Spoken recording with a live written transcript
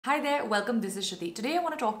Hi there, welcome. This is Shruti. Today I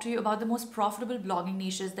want to talk to you about the most profitable blogging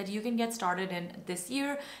niches that you can get started in this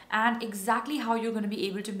year and exactly how you're going to be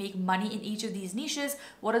able to make money in each of these niches.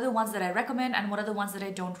 What are the ones that I recommend and what are the ones that I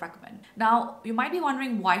don't recommend? Now, you might be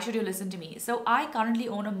wondering, why should you listen to me? So I currently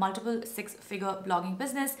own a multiple six-figure blogging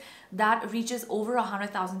business that reaches over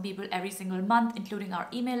 100,000 people every single month, including our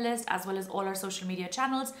email list as well as all our social media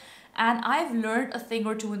channels. And I've learned a thing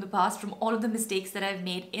or two in the past from all of the mistakes that I've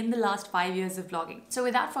made in the last 5 years of blogging. So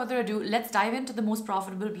without further ado, let's dive into the most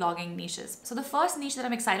profitable blogging niches. So the first niche that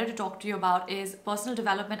I'm excited to talk to you about is personal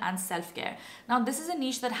development and self-care. Now, this is a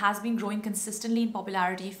niche that has been growing consistently in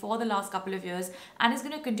popularity for the last couple of years and is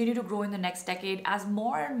going to continue to grow in the next decade as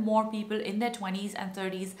more and more people in their 20s and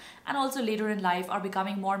 30s and also later in life are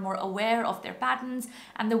becoming more and more aware of their patterns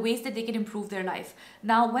and the ways that they can improve their life.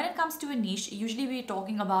 Now, when it comes to a niche, usually we're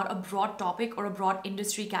talking about a broad topic or a broad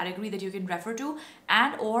industry category that you can refer to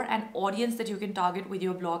and or an audience that you can target with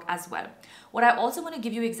your blog as well. What I also want to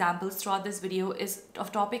give you examples throughout this video is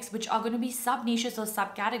of topics which are going to be sub niches or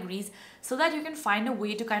subcategories so that you can find a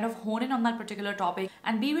way to kind of hone in on that particular topic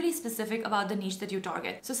and be really specific about the niche that you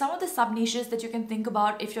target. So some of the sub niches that you can think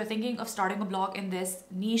about if you're thinking of starting a blog in this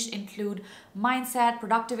niche include mindset,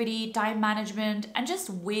 productivity, time management, and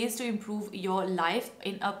just ways to improve your life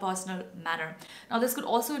in a personal manner. Now, this could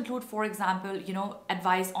also include, for example,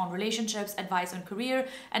 advice on relationships, advice on career,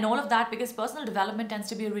 and all of that, because personal development tends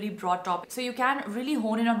to be a really broad topic. So you can really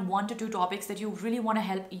hone in on 1 to 2 topics that you really want to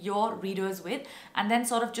help your readers with and then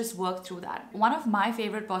sort of just work through that. One of my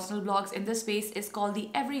favorite personal blogs in this space is called The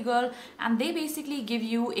Every Girl, and they basically give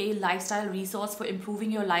you a lifestyle resource for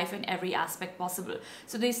improving your life in every aspect possible.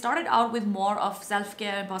 So they started out with more of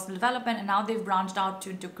self-care and personal development, and now they've branched out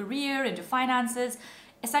into career, into finances,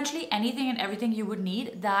 essentially anything and everything you would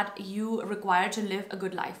need that you require to live a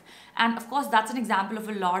good life. And of course, that's an example of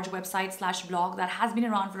a large website / blog that has been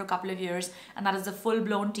around for a couple of years, and that is a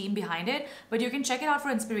full-blown team behind it. But you can check it out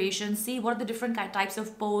for inspiration, see what are the different types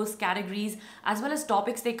of posts, categories, as well as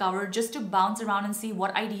topics they cover, just to bounce around and see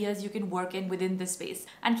what ideas you can work in within this space.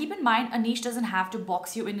 And keep in mind, a niche doesn't have to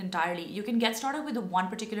box you in entirely. You can get started with one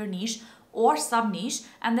particular niche or sub niche,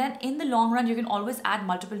 and then in the long run you can always add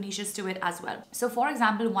multiple niches to it as well. So for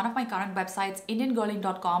example, one of my current websites,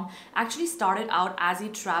 indiangirling.com, actually started out as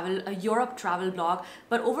a Europe travel blog,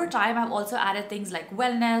 but over time I've also added things like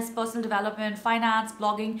wellness, personal development, finance,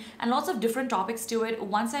 blogging, and lots of different topics to it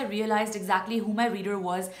once I realized exactly who my reader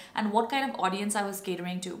was and what kind of audience I was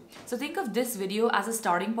catering to. So think of this video as a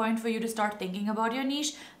starting point for you to start thinking about your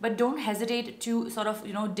niche, but don't hesitate to sort of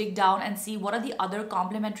dig down and see what are the other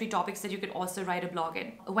complementary topics that you could also write a blog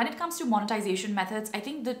in. When it comes to monetization methods, I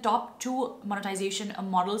think the top 2 monetization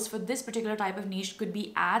models for this particular type of niche could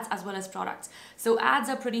be ads as well as products. So ads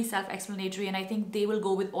are pretty self-explanatory, and I think they will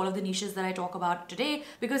go with all of the niches that I talk about today,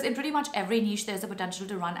 because in pretty much every niche there's a potential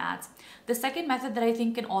to run ads. The second method that I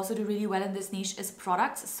think can also do really well in this niche is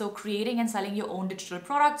products. So creating and selling your own digital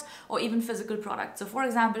products or even physical products. So for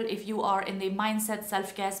example, if you are in the mindset,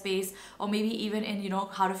 self-care space, or maybe even in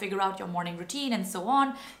how to figure out your morning routine and so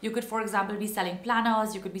on, you could, for example, be selling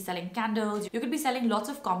planners, you could be selling candles, you could be selling lots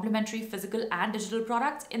of complementary physical and digital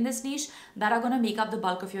products in this niche that are going to make up the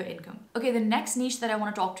bulk of your income. Okay, the next niche that I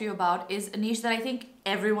want to talk to you about is a niche that I think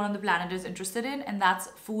everyone on the planet is interested in, and that's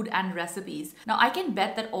food and recipes. Now, I can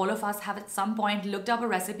bet that all of us have at some point looked up a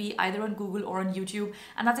recipe either on Google or on YouTube,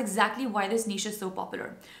 and that's exactly why this niche is so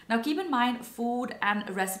popular. Now, keep in mind, food and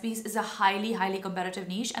recipes is a highly competitive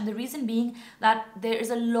niche, and the reason being that there is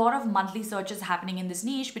a lot of monthly searches happening in this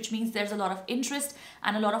niche, which means there's a lot of interest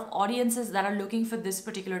and a lot of audiences that are looking for this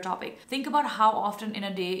particular topic. Think about how often in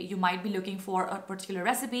a day you might be looking for a particular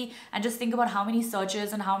recipe, and just think about how many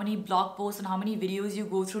searches and how many blog posts and how many videos you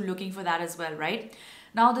go through looking for that as well, right?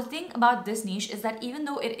 Now, the thing about this niche is that even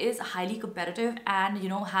though it is highly competitive and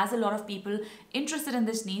has a lot of people interested in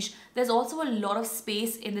this niche, there's also a lot of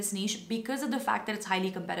space in this niche because of the fact that it's highly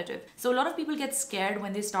competitive. So a lot of people get scared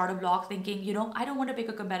when they start a blog thinking, I don't want to pick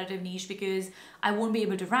a competitive niche because I won't be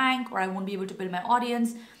able to rank or I won't be able to build my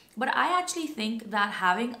audience. But I actually think that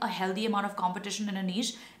having a healthy amount of competition in a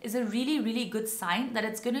niche is a really good sign that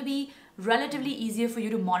it's going to be relatively easier for you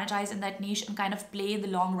to monetize in that niche and kind of play in the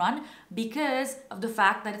long run, because of the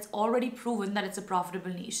fact that it's already proven that it's a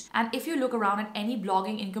profitable niche. And if you look around at any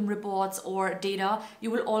blogging income reports or data,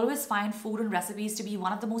 you will always find food and recipes to be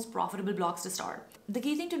one of the most profitable blogs to start. The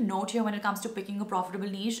key thing to note here when it comes to picking a profitable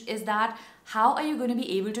niche is that how are you going to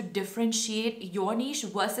be able to differentiate your niche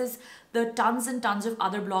versus the tons and tons of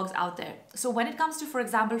other blogs out there? So when it comes to, for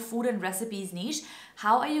example, food and recipes niche,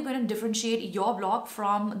 how are you going to differentiate your blog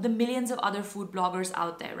from the millions of other food bloggers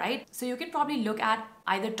out there, right? So you can probably look at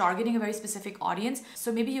either targeting a very specific audience.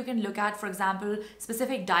 So maybe you can look at, for example,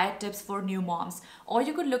 specific diet tips for new moms, or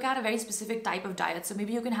you could look at a very specific type of diet. So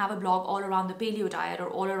maybe you can have a blog all around the paleo diet or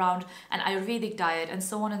all around an Ayurvedic diet and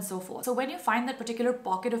so on and so forth. So when you find that particular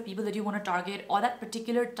pocket of people that you want to target, or that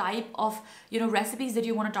particular type of, recipes that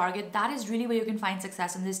you want to target, that is really where you can find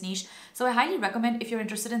success in this niche. So I highly recommend, if you're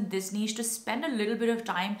interested in this niche, to spend a little bit of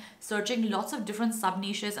time searching lots of different sub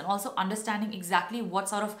niches and also understanding exactly what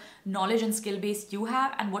sort of knowledge and skill base you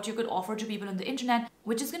have and what you could offer to people on the internet,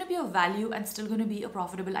 which is going to be of value and still going to be a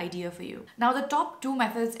profitable idea for you. Now, the top 2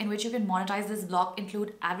 methods in which you can monetize this blog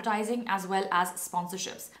include advertising as well as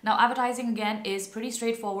sponsorships. Now, advertising again is pretty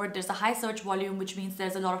straightforward. There's a high search volume, which means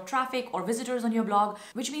there's a lot of traffic or visitors on your blog,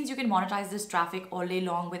 which means you can monetize this traffic all day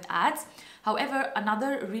long with ads. However,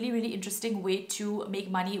 another really interesting way to make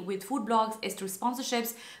money with food blogs is through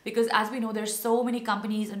sponsorships, because as we know, there's so many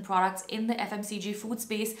companies and products in the FMCG food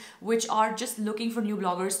space which are just looking for new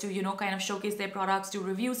bloggers to, kind of showcase their products, do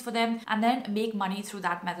reviews for them, and then make money through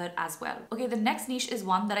that method as well. Okay, the next niche is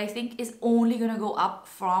one that I think is only going to go up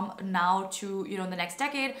from now to, the next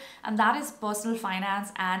decade, and that is personal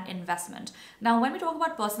finance and investment. Now, when we talk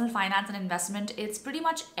about personal finance and investment, it's pretty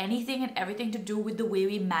much anything and everything to do with the way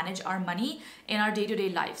we manage our money in our day-to-day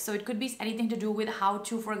life. So it could be anything to do with how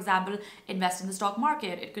to, for example, invest in the stock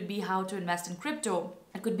market. It could be how to invest in crypto.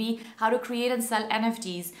 It could be how to create and sell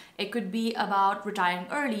NFTs. It could be about retiring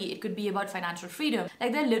early. It could be about financial freedom.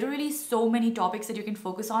 Like, there are literally so many topics that you can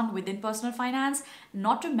focus on within personal finance,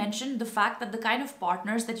 not to mention the fact that the kind of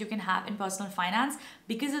partners that you can have in personal finance,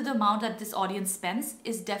 because of the amount that this audience spends,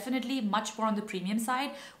 is definitely much more on the premium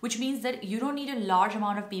side, which means that you don't need a large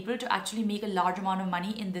amount of people to actually make a large amount of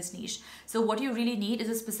money in this niche. So what you really need is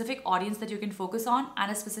a specific audience that you can focus on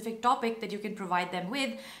and a specific topic that you can provide them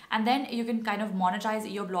with, and then you can kind of monetize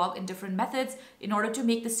your blog in different methods in order to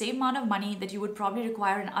make the same amount of money that you would probably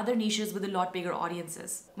require in other niches with a lot bigger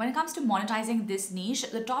audiences. When it comes to monetizing this niche,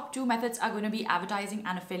 the top 2 methods are going to be advertising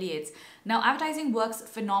and affiliates. Now, advertising works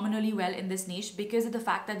phenomenally well in this niche because of the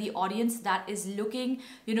fact that the audience that is looking,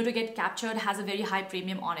 to get captured has a very high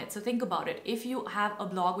premium on it. So think about it. If you have a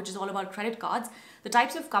blog which is all about credit cards, the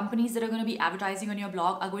types of companies that are going to be advertising on your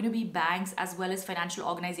blog are going to be banks as well as financial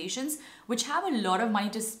organizations, which have a lot of money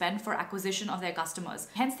to spend for acquisition of their customers.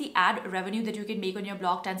 Hence, the ad revenue that you can make on your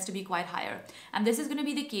blog tends to be quite higher. And this is going to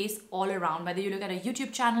be the case all around, whether you look at a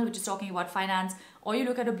YouTube channel, which is talking about finance, or you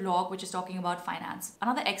look at a blog which is talking about finance.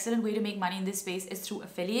 Another excellent way to make money in this space is through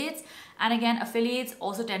affiliates. And again, affiliates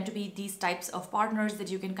also tend to be these types of partners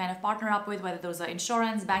that you can kind of partner up with, whether those are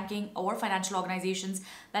insurance, banking, or financial organizations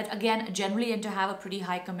that again generally tend to have a pretty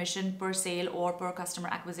high commission per sale or per customer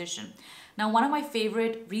acquisition. Now, one of my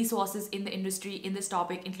favorite resources in the industry in this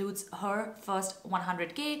topic includes Her First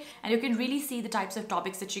 100K, and you can really see the types of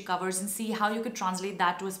topics that she covers and see how you could translate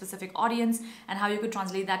that to a specific audience and how you could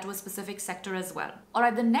translate that to a specific sector as well. All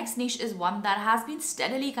right, the next niche is one that has been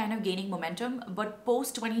steadily kind of gaining momentum, but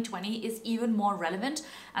post 2020 is even more relevant,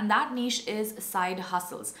 and that niche is side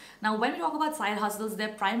hustles. Now, when we talk about side hustles, there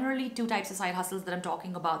are primarily 2 types of side hustles that I'm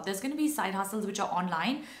talking about. There's going to be side hustles which are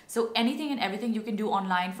online, so anything and everything you can do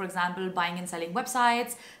online, for example, buying and selling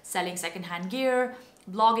websites, selling secondhand gear,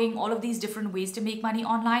 blogging, all of these different ways to make money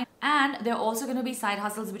online. And there are also going to be side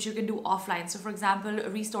hustles which you can do offline. So for example,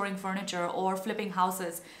 restoring furniture or flipping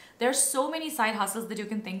houses. There's so many side hustles that you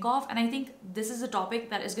can think of, and I think this is a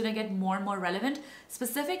topic that is going to get more and more relevant,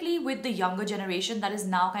 specifically with the younger generation that is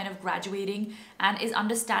now kind of graduating and is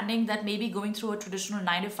understanding that maybe going through a traditional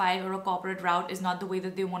 9-to-5 or a corporate route is not the way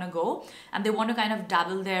that they want to go, and they want to kind of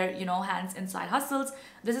dabble their hands in side hustles.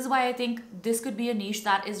 This is why I think this could be a niche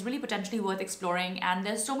that is really potentially worth exploring, and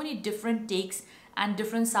there's so many different takes and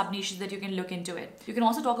different sub niches that you can look into it. You can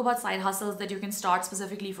also talk about side hustles that you can start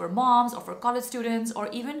specifically for moms or for college students, or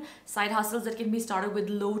even side hustles that can be started with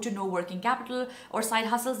low to no working capital, or side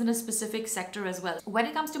hustles in a specific sector as well. When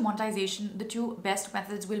it comes to monetization, the 2 best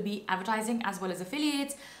methods will be advertising as well as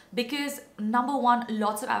affiliates, because number one,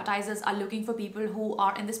 lots of advertisers are looking for people who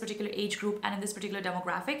are in this particular age group and in this particular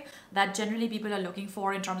demographic that generally people are looking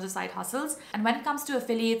for in terms of side hustles. And when it comes to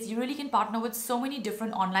affiliates, you really can partner with so many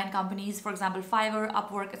different online companies, for example, Fiverr,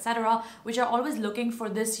 Upwork, etc., which are always looking for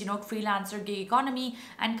this, freelancer gig economy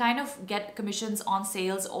and kind of get commissions on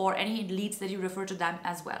sales or any leads that you refer to them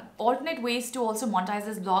as well. Alternate ways to also monetize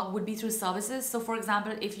this blog would be through services. So for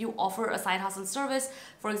example, if you offer a side hustle service,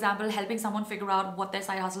 for example, helping someone figure out what their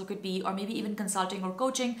side hustle hustle could be, or maybe even consulting or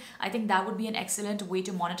coaching, I think that would be an excellent way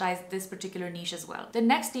to monetize this particular niche as well. The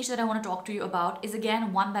next niche that I want to talk to you about is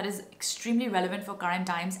again one that is extremely relevant for current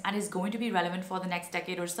times and is going to be relevant for the next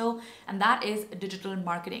decade or so, and that is digital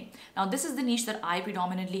marketing. Now, this is the niche that I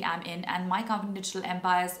predominantly am in, and my company Digital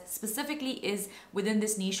Empires specifically is within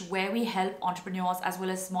this niche where we help entrepreneurs as well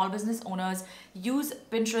as small business owners use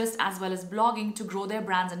Pinterest as well as blogging to grow their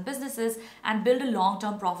brands and businesses and build a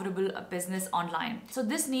long-term profitable business online. So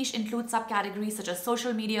this niche includes subcategories such as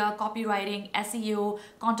social media, copywriting, SEO,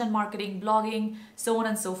 content marketing, blogging, so on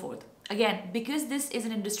and so forth. Again, because this is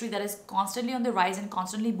an industry that is constantly on the rise and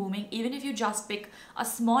constantly booming, even if you just pick a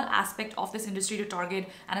small aspect of this industry to target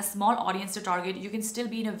and a small audience to target, you can still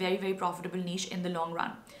be in a very, very profitable niche in the long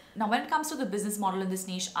run. Now, when it comes to the business model in this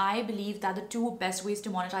niche, I believe that the two best ways to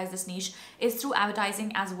monetize this niche is through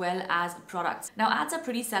advertising as well as products. Now, ads are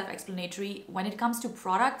pretty self-explanatory. When it comes to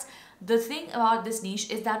products, the thing about this niche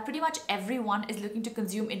is that pretty much everyone is looking to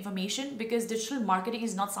consume information because digital marketing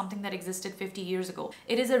is not something that existed 50 years ago.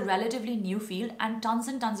 It is a relatively new field and tons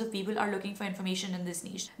of people are looking for information in this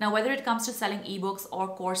niche. Now, whether it comes to selling ebooks or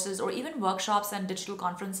courses or even workshops and digital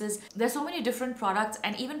conferences, there's so many different products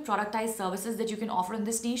and even productized services that you can offer in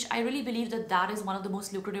this niche. I really believe that that is one of the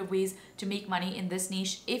most lucrative ways to make money in this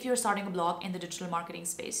niche if you're starting a blog in the digital marketing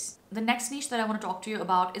space. The next niche that I want to talk to you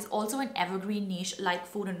about is also an evergreen niche like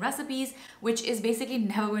food and recipes, which is basically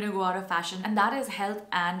never going to go out of fashion, and that is health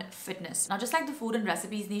and fitness. Now, just like the food and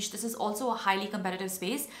recipes niche, this is also a highly competitive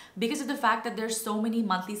space because of the fact that there's so many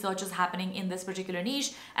monthly searches happening in this particular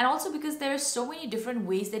niche, and also because there's so many different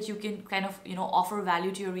ways that you can kind of, offer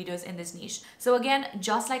value to your readers in this niche. So again,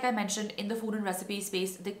 just like I mentioned in the food and recipe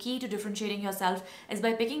space, the key to differentiating yourself is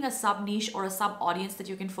by picking a sub niche or a sub audience that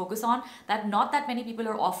you can focus on, that not that many people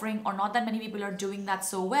are offering or not that many people are doing that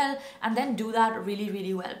so well, and then do that really,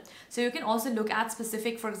 really well. So you can also look at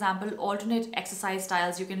specific, for example, alternate exercise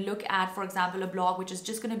styles. You can look at, for example, a blog which is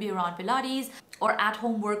just going to be around Pilates or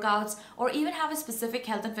at-home workouts, or even have a specific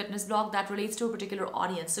health and fitness blog that relates to a particular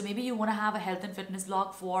audience. So maybe you want to have a health and fitness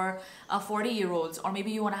blog for 40-year-olds, or maybe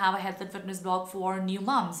you want to have a health and fitness blog for new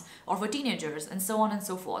moms or for teenagers, and so on and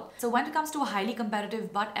so forth. So when it comes to a highly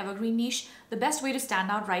competitive but evergreen niche, the best way to stand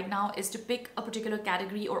out right now is to pick a particular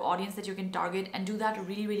category or audience that you can target and do that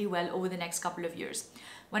really, really well over the next couple of years.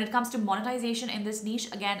 When it comes to monetization in this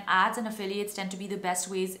niche, again, ads and affiliates tend to be the best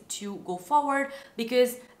ways to go forward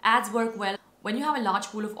because ads work well when you have a large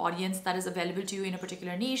pool of audience that is available to you in a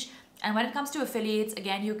particular niche. And when it comes to affiliates,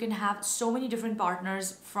 again, you can have so many different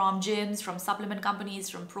partners from gyms, from supplement companies,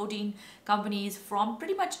 from protein companies, from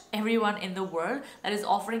pretty much everyone in the world that is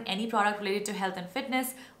offering any product related to health and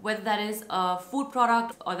fitness, whether that is a food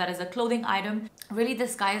product or that is a clothing item. Really, the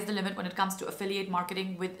sky is the limit when it comes to affiliate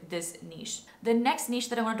marketing with this niche. The next niche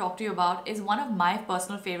that I want to talk to you about is one of my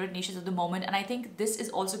personal favorite niches at the moment, and I think this is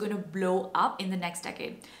also going to blow up in the next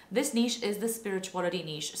decade. This niche is the spirituality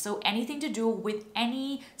niche. So anything to do with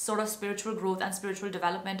any sort of spiritual growth and spiritual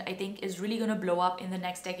development, I think is really going to blow up in the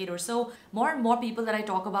next decade or so. More and more people that I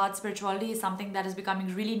talk about, spirituality is something that is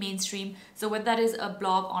becoming really mainstream. So whether that is a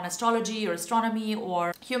blog on astrology or astronomy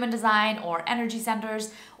or human design or energy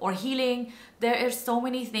centers or healing, there are so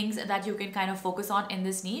many things that you can kind of focus on in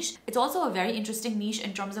this niche. It's also a very interesting niche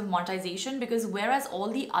in terms of monetization because whereas all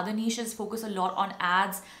the other niches focus a lot on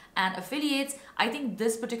ads and affiliates, I think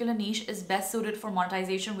this particular niche is best suited for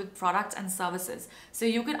monetization with products and services. So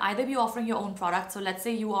you could either be offering your own product. So let's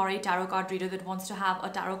say you are a tarot card reader that wants to have a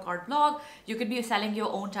tarot card blog. You could be selling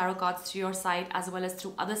your own tarot cards to your site as well as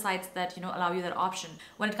through other sites that allow you that option.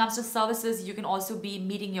 When it comes to services, you can also be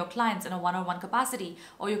meeting your clients in a one-on-one capacity,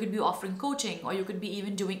 or you could be offering coaching, or you could be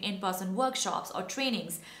even doing in-person workshops or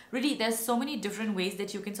trainings. Really, there's so many different ways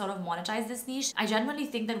that you can sort of monetize this niche. I genuinely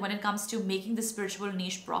think that when it comes to making the spiritual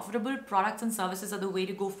niche profitable, products and services are the way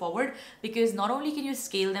to go forward, because not only can you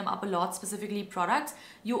scale them up a lot, specifically products,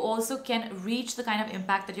 you also can reach the kind of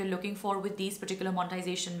impact that you're looking for with these particular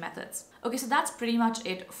monetization methods. Okay, so that's pretty much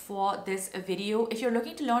it for this video. If you're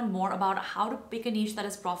looking to learn more about how to pick a niche that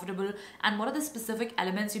is profitable and what are the specific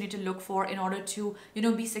elements you need to look for in order to,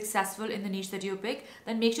 be successful in the niche that you pick,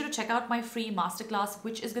 then make sure to check out my free masterclass,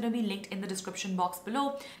 which is going to be linked in the description box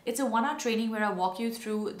below. It's a 1-hour training where I walk you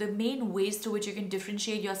through the main ways through which you can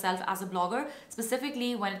differentiate yourself as a blogger,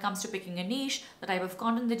 specifically when it comes to picking a niche, the type of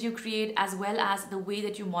content that you create, as well as the way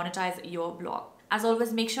that you monetize your blog. As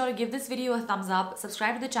always, make sure to give this video a thumbs up,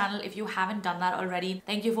 subscribe to the channel if you haven't done that already.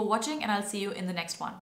 Thank you for watching, and I'll see you in the next one.